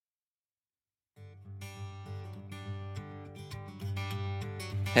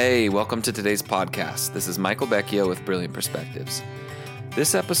Hey, welcome to today's podcast. This is Michael Becchio with Brilliant Perspectives.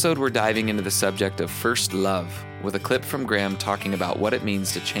 This episode, we're diving into the subject of first love with a clip from Graham talking about what it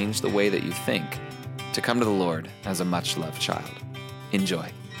means to change the way that you think to come to the Lord as a much-loved child.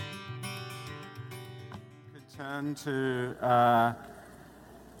 Enjoy. Turn to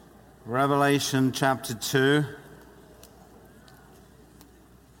Revelation chapter 2.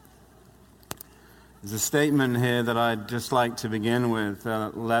 There's a statement here that I'd just like to begin with, a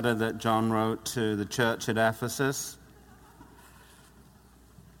letter that John wrote to the church at Ephesus.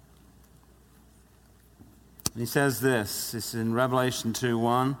 He says this is in Revelation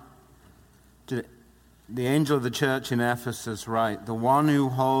 2:1. To the angel of the church in Ephesus write, "The one who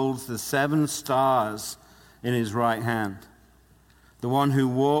holds the 7 stars in his right hand, the one who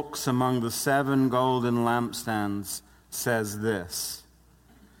walks among the 7 golden lampstands, says this: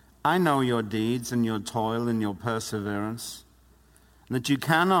 I know your deeds and your toil and your perseverance, and that you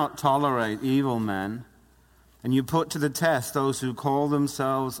cannot tolerate evil men, and you put to the test those who call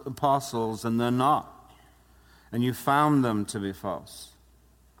themselves apostles and they're not, and you found them to be false.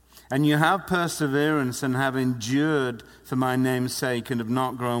 And you have perseverance and have endured for my name's sake and have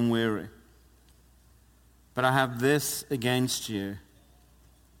not grown weary. But I have this against you,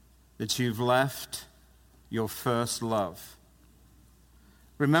 that you've left your first love.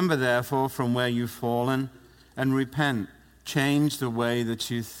 Remember, therefore, from where you've fallen, and repent. Change the way that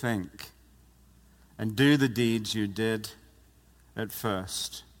you think, and do the deeds you did at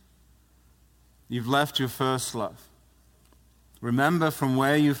first." You've left your first love. Remember from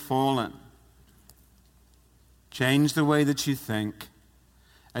where you've fallen. Change the way that you think,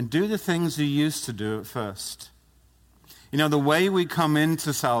 and do the things you used to do at first. You know, the way we come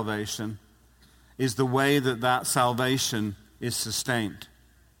into salvation is the way that salvation is sustained.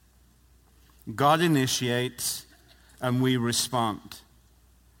 God initiates and we respond.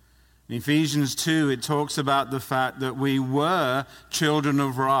 In Ephesians 2, it talks about the fact that we were children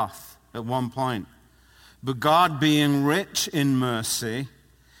of wrath at one point. But God, being rich in mercy,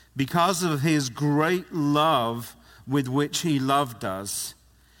 because of his great love with which he loved us,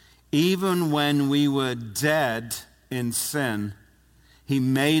 even when we were dead in sin, he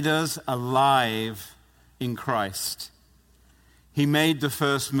made us alive in Christ. He made the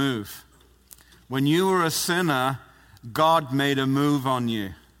first move. When you were a sinner, God made a move on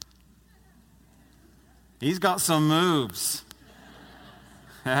you. He's got some moves.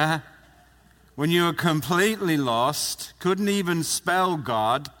 When you were completely lost, couldn't even spell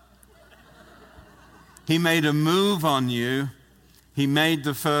God, he made a move on you. He made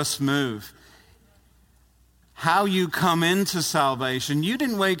the first move. How you come into salvation, you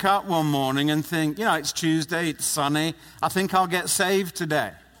didn't wake up one morning and think, it's Tuesday, it's sunny, I think I'll get saved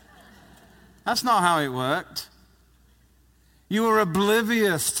today. That's not how it worked. You were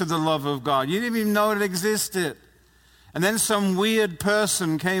oblivious to the love of God. You didn't even know it existed. And then some weird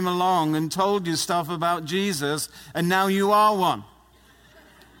person came along and told you stuff about Jesus, and now you are one.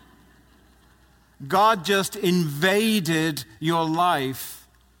 God just invaded your life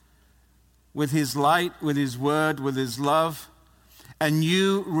with his light, with his word, with his love, and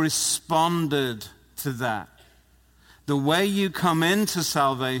you responded to that. The way you come into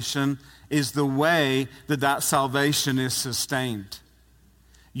salvation is the way that salvation is sustained.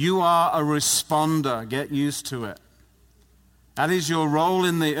 You are a responder. Get used to it. That is your role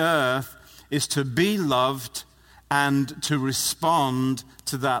in the earth, is to be loved and to respond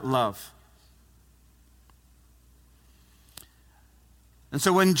to that love. And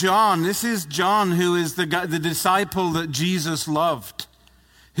so when this is John, who is the disciple that Jesus loved,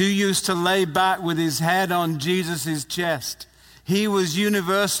 who used to lay back with his head on Jesus' chest. He was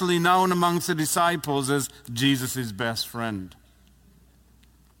universally known amongst the disciples as Jesus' best friend.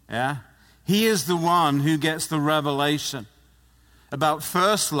 Yeah? He is the one who gets the revelation about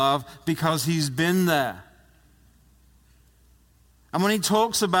first love because he's been there. And when he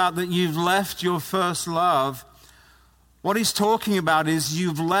talks about that you've left your first love, what he's talking about is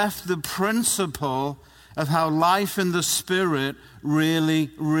you've left the principle of how life in the Spirit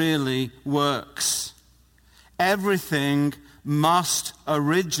really, really works. Everything must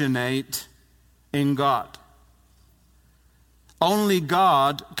originate in God. Only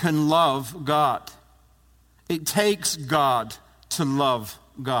God can love God. It takes God to love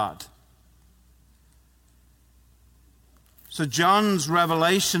God. So John's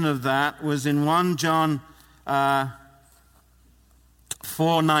revelation of that was in 1 John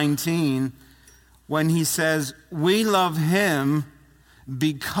 4:19, when he says, "We love him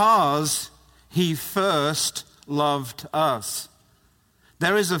because he first loved us."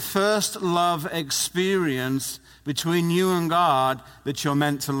 There is a first love experience between you and God that you're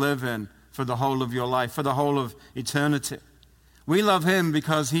meant to live in for the whole of your life, for the whole of eternity. We love him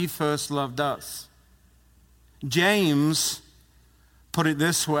because he first loved us. James put it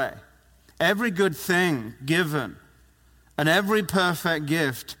this way: every good thing given and every perfect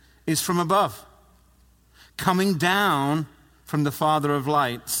gift is from above, coming down from the Father of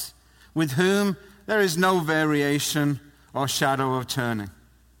lights, with whom there is no variation or shadow of turning.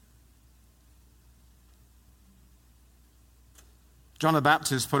 John the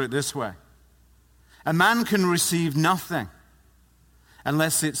Baptist put it this way: a man can receive nothing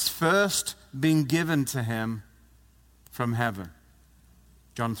unless it's first been given to him from heaven.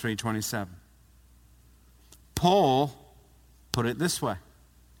 John 3:27. Paul put it this way: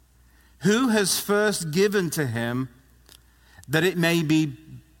 who has first given to him that it may be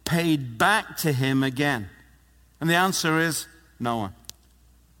paid back to him again? And the answer is no one.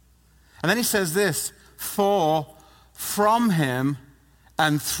 And then he says this: for from him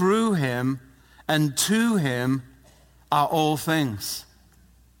and through him and to him are all things.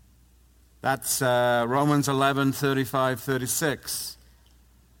 That's Romans 11:35-36.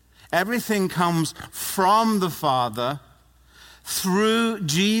 Everything comes from the Father through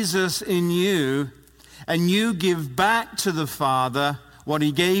Jesus in you, and you give back to the Father what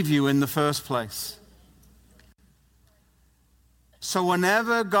he gave you in the first place. So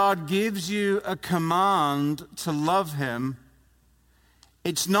whenever God gives you a command to love him,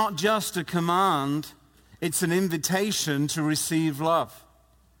 it's not just a command, it's an invitation to receive love.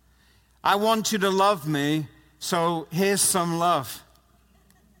 I want you to love me, so here's some love.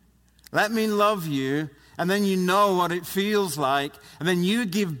 Let me love you, and then you know what it feels like, and then you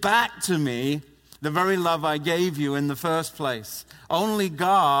give back to me the very love I gave you in the first place. Only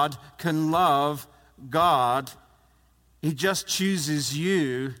God can love God. He just chooses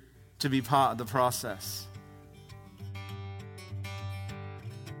you to be part of the process.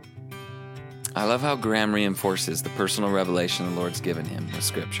 I love how Graham reinforces the personal revelation the Lord's given him with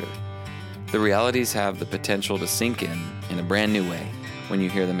Scripture. The realities have the potential to sink in a brand new way when you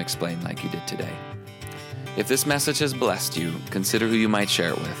hear them explained like you did today. If this message has blessed you, consider who you might share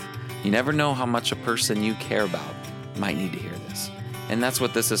it with. You never know how much a person you care about might need to hear this. And that's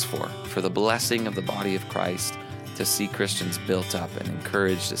what this is for the blessing of the body of Christ, to see Christians built up and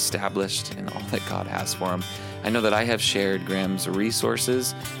encouraged, established in all that God has for them. I know that I have shared Graham's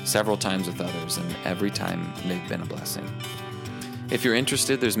resources several times with others, and every time they've been a blessing. If you're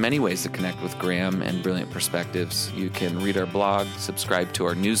interested, there's many ways to connect with Graham and Brilliant Perspectives. You can read our blog, subscribe to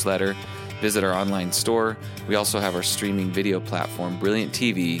our newsletter, visit our online store. We also have our streaming video platform, Brilliant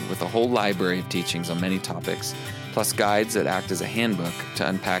TV, with a whole library of teachings on many topics, plus guides that act as a handbook to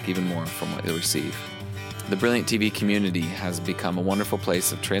unpack even more from what you'll receive. The Brilliant TV community has become a wonderful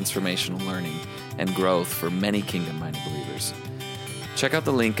place of transformational learning and growth for many kingdom-minded believers. Check out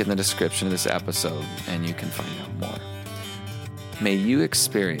the link in the description of this episode, and you can find out more. May you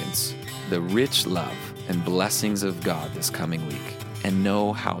experience the rich love and blessings of God this coming week, and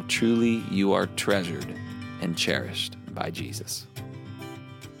know how truly you are treasured and cherished by Jesus.